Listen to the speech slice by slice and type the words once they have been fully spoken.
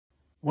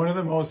One of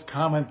the most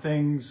common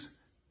things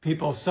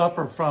people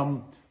suffer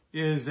from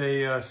is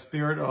a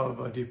spirit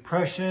of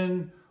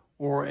depression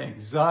or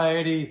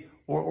anxiety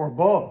or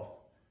both.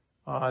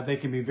 They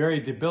can be very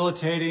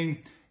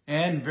debilitating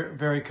and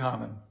very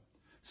common.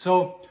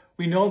 So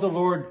we know the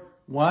Lord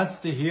wants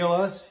to heal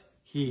us.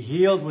 He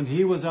healed when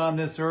he was on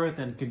this earth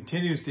and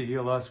continues to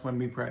heal us when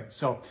we pray.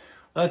 So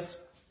let's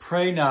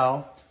pray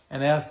now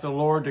and ask the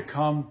Lord to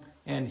come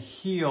and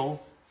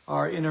heal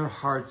our inner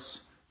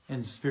hearts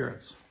and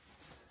spirits.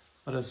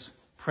 Let us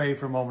pray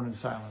for a moment in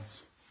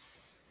silence.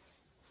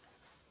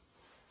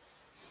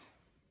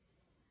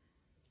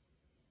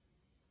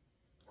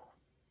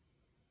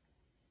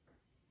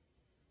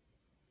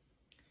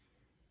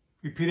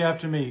 Repeat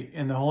after me.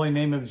 In the holy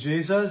name of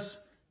Jesus,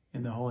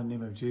 in the holy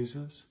name of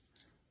Jesus,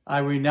 I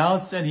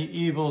renounce any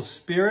evil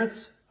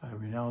spirits,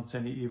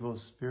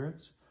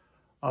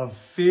 of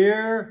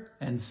fear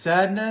and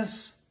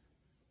sadness,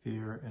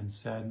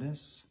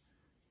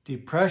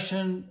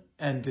 depression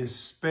and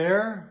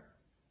despair,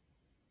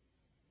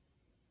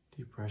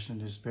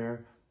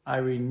 I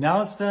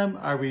renounce them,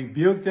 I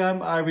rebuke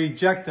them, I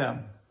reject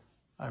them.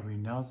 I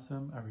renounce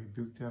them, I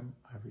rebuke them,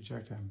 I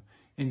reject them.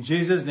 In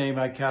Jesus' name,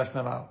 I cast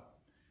them out.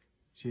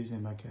 In Jesus'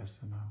 name, I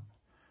cast them out.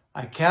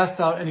 I cast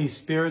out any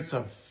spirits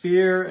of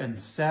fear and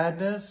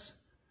sadness.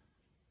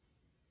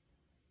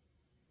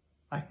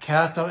 I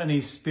cast out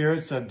any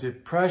spirits of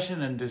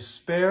depression and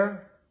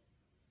despair.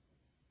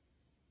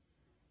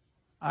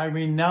 I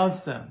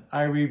renounce them.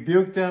 I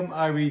rebuke them.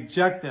 I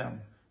reject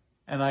them.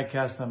 And I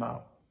cast them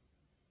out.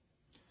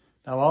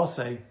 Now I'll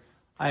say,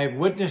 I have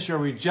witnessed your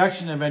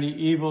rejection of any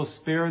evil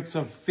spirits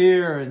of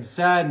fear and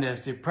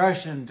sadness,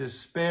 depression,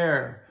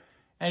 despair,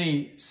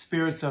 any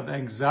spirits of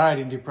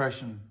anxiety and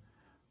depression.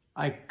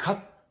 I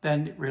cut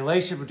the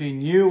relationship between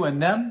you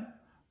and them.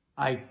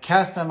 I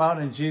cast them out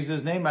in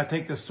Jesus' name. I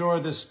take the sword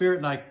of the Spirit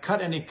and I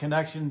cut any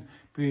connection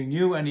between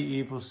you and any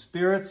evil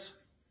spirits.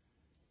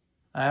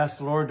 I ask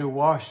the Lord to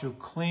wash you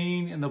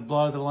clean in the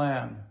blood of the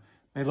Lamb.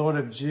 May the Lord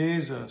of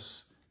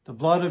Jesus, the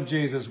blood of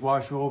Jesus,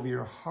 wash over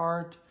your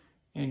heart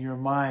and your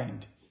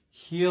mind,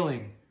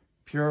 healing,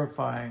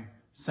 purifying,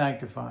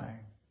 sanctifying.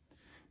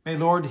 May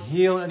the Lord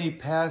heal any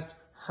past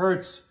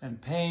hurts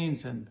and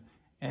pains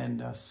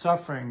and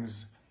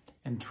sufferings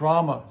and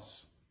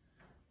traumas.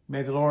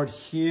 May the Lord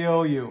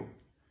heal you.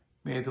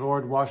 May the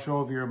Lord wash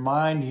over your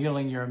mind,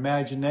 healing your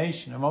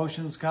imagination,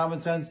 emotions, common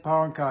sense,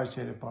 power, and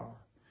cogitative power.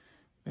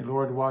 May the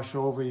Lord wash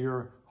over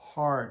your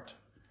heart,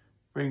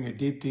 bring a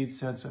deep, deep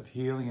sense of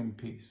healing and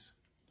peace.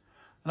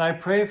 And I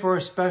pray for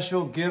a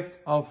special gift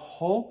of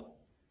hope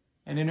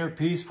and inner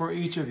peace for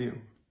each of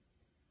you.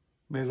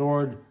 May the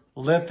Lord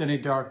lift any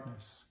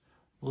darkness,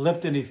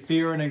 lift any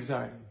fear and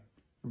anxiety,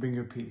 and bring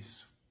you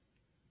peace.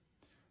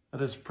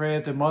 Let us pray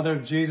that the Mother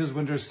of Jesus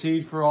will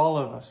intercede for all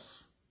of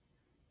us.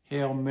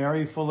 Hail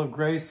Mary, full of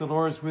grace, the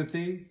Lord is with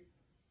thee.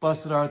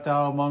 Blessed art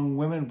thou among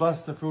women,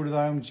 blessed the fruit of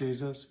thy womb,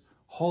 Jesus.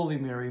 Holy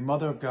Mary,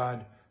 Mother of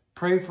God,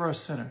 pray for us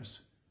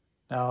sinners,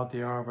 now at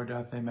the hour of our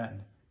death.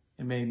 Amen.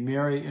 And may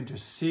Mary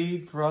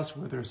intercede for us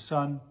with her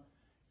Son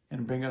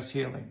and bring us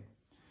healing.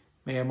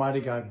 May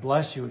Almighty God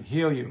bless you and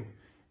heal you.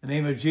 In the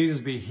name of Jesus,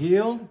 be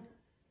healed. In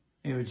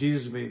the name of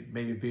Jesus,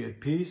 may you be at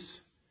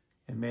peace.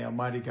 And may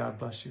Almighty God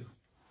bless you.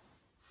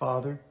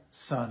 Father,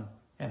 Son,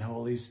 and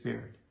Holy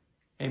Spirit.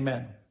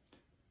 Amen.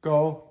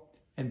 Go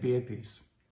and be at peace.